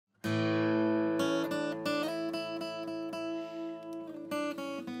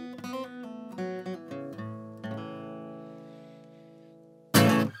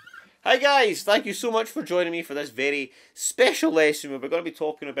Hi guys, thank you so much for joining me for this very special lesson where we're going to be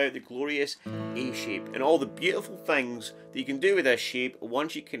talking about the glorious A shape and all the beautiful things that you can do with this shape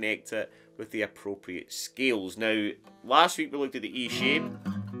once you connect it with the appropriate scales. Now, last week we looked at the E shape.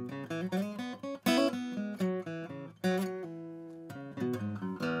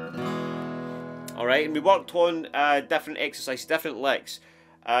 Alright, and we worked on different exercises, different licks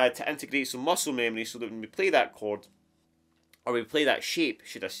to integrate some muscle memory so that when we play that chord, or we play that shape,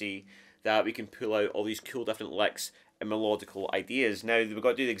 should I say, that we can pull out all these cool different licks and melodical ideas. Now, we've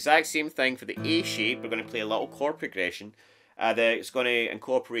got to do the exact same thing for the A shape. We're going to play a little chord progression that's going to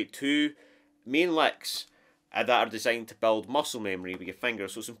incorporate two main licks that are designed to build muscle memory with your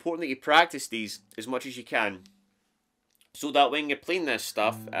fingers. So it's important that you practice these as much as you can, so that when you're playing this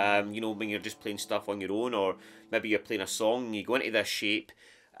stuff, you know, when you're just playing stuff on your own, or maybe you're playing a song and you go into this shape,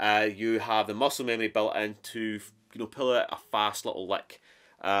 you have the muscle memory built in to, you know, pull out a fast little lick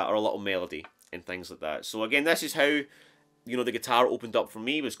or a little melody and things like that. So again, this is how, you know, the guitar opened up for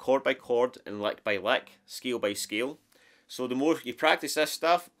me, was chord by chord and lick by lick, scale by scale. So the more you practice this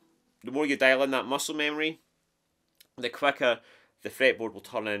stuff, the more you dial in that muscle memory, the quicker the fretboard will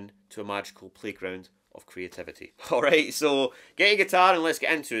turn into a magical playground of creativity. Alright, so get your guitar and let's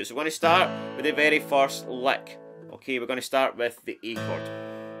get into it. So we're going to start with the very first lick. Okay, we're going to start with the A chord.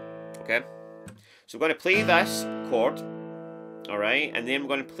 Okay? So we're going to play this chord, alright, and then we're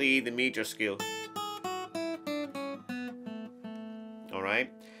going to play the major scale. Alright.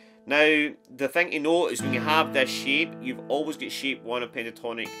 Now, the thing to note is when you have this shape, you've always got shape 1 of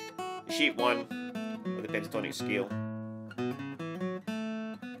pentatonic, shape 1 of the pentatonic scale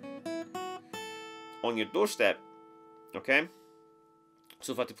on your doorstep. Okay?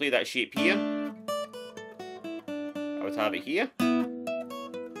 So if I had to play that shape here, I would have it here.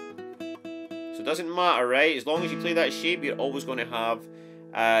 It doesn't matter, right? As long as you play that shape, you're always going to have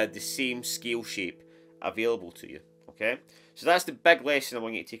the same scale shape available to you, okay? So that's the big lesson I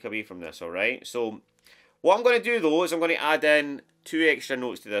want you to take away from this, alright? So what I'm going to do, though, is I'm going to add in 2 extra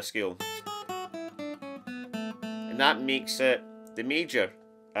notes to this scale. And that makes it the major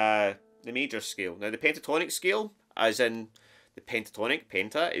scale. Now, the pentatonic scale, as in the pentatonic,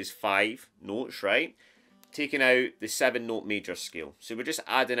 penta, is 5 notes, right? Taking out the 7-note major scale. So we're just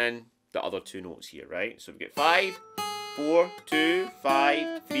adding in the other 2 notes here, right? So we get 5, 4, 2,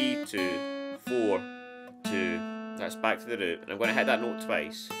 5, 3, 2, 4, 2. That's back to the root. And I'm going to hit that note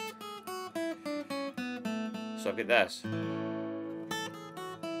twice. So I've got this.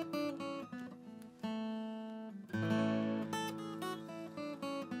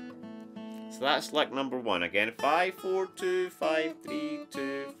 So that's lick number 1. Again, 5, 4, 2, 5, 3,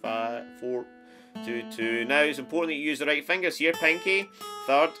 2, 5, 4, 2, 2. Now it's important that you use the right fingers here, pinky,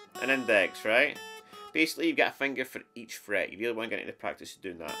 third, and index, right? Basically, you've got a finger for each fret. You really want to get into the practice of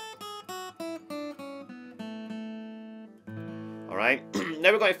doing that. Alright,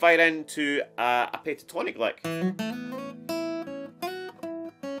 now we're going to fire into a pentatonic lick.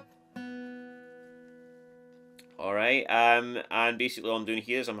 Alright, and basically all I'm doing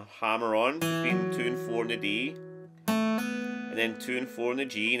here is I'm hammer on between 2 and 4 in the D, and then 2 and 4 in the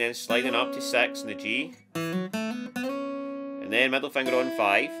G, and then sliding up to 6 in the G, and then middle finger on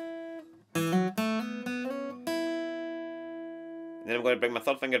 5, and then I'm going to bring my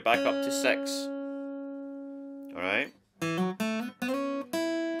third finger back up to 6. Alright. 5,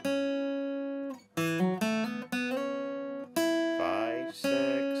 6,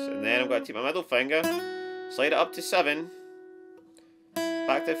 and then I'm going to take my middle finger, slide it up to 7,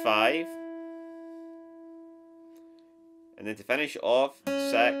 back to 5, and then to finish off,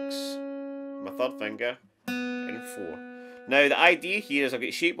 6, my third finger, and 4. Now the idea here is I've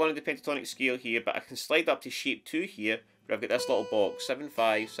got shape 1 of the pentatonic scale here, but I can slide up to shape 2 here, where I've got this little box, 7,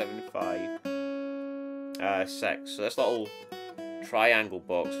 5, 7, 5, 6. So this little triangle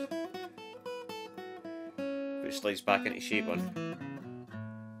box, which slides back into shape 1.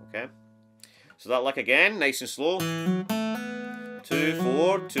 Okay? So that lick again, nice and slow. 2,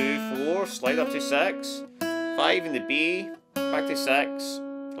 4, 2, 4, slide up to 6. 5 in the B, back to 6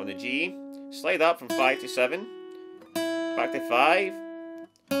 on the G. Slide up from 5 to 7. Back to 5.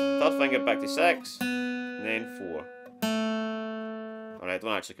 Third finger back to 6. And then 4. Alright,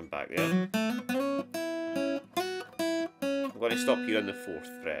 don't actually come back there. I'm going to stop here on the 4th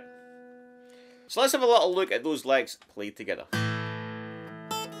fret. So let's have a little look at those licks played together.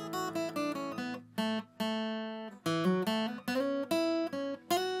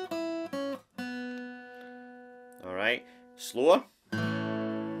 Alright, slower.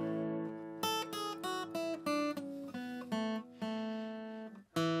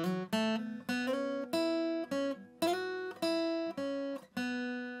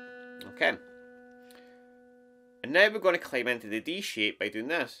 Okay. And now we're going to climb into the D shape by doing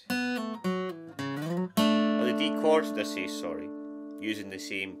this. Or the D chord, should I say, sorry. Using the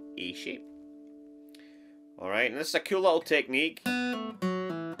same A shape. Alright, and this is a cool little technique. I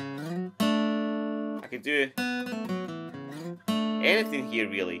could do anything here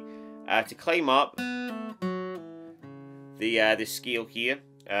really to climb up the scale here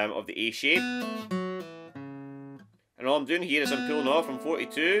of the A shape. And all I'm doing here is I'm pulling off from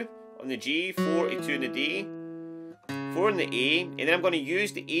 42 on the G, 42 in the D, 4 in the A, and then I'm going to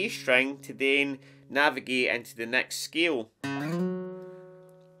use the A string to then navigate into the next scale.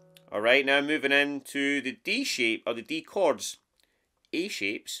 Alright, now moving into the D shape, or the D chords. A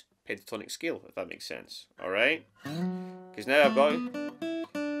shapes, pentatonic scale, if that makes sense. Alright? Because now I've got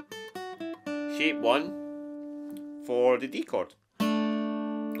shape 1 for the D chord.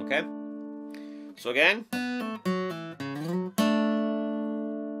 Okay? So again.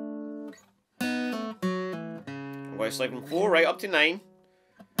 I'm going to slide from 4 right up to 9.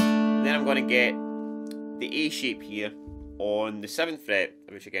 And then I'm going to get the A shape here on the 7th fret,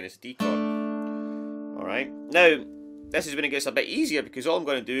 which again is D chord. Alright, now this is when it gets a bit easier because all I'm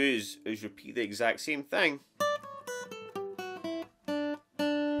going to do is repeat the exact same thing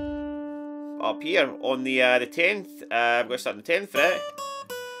up here on the 10th. I'm going to start on the 10th fret.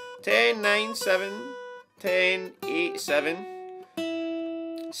 10, 9, 7, 10, 8, 7,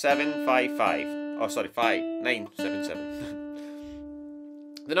 7, 5, 5. Oh, sorry, 5, 9, 7,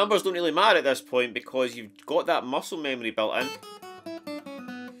 7. The numbers don't really matter at this point because you've got that muscle memory built in.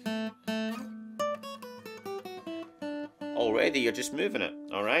 Already, you're just moving it.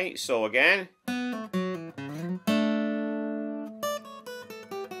 Alright, so again. And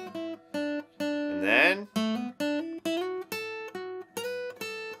then.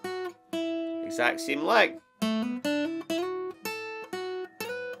 Exact same leg.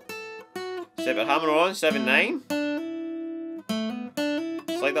 7 hammer on, 7, 9.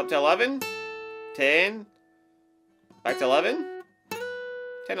 Slide up to 11, 10, back to 11,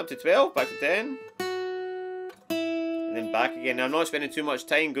 10 up to 12, back to 10, and then back again. Now I'm not spending too much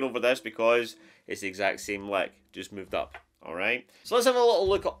time going over this because it's the exact same lick, just moved up. Alright, so let's have a little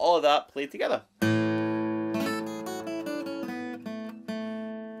look at all of that played together.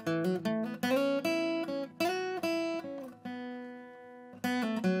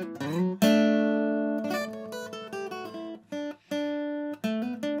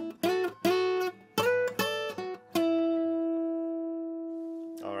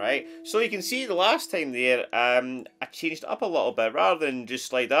 Alright, so you can see the last time there, I changed it up a little bit. Rather than just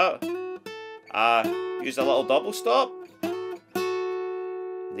slide out, used a little double stop.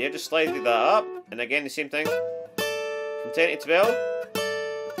 There, just slided that up. And again, the same thing. From 10 to 12.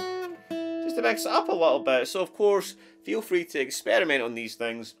 Just to mix it up a little bit. So, of course, feel free to experiment on these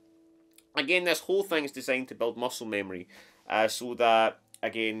things. Again, this whole thing is designed to build muscle memory. So that,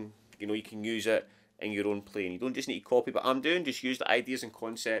 again, you know, you can use it in your own playing. You don't just need to copy what I'm doing, just use the ideas and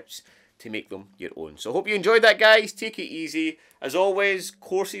concepts to make them your own. So I hope you enjoyed that, guys. Take it easy. As always,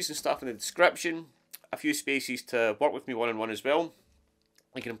 courses and stuff in the description. A few spaces to work with me one-on-one as well.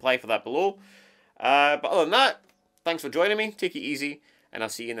 You can apply for that below. But other than that, thanks for joining me. Take it easy, and I'll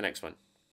see you in the next one.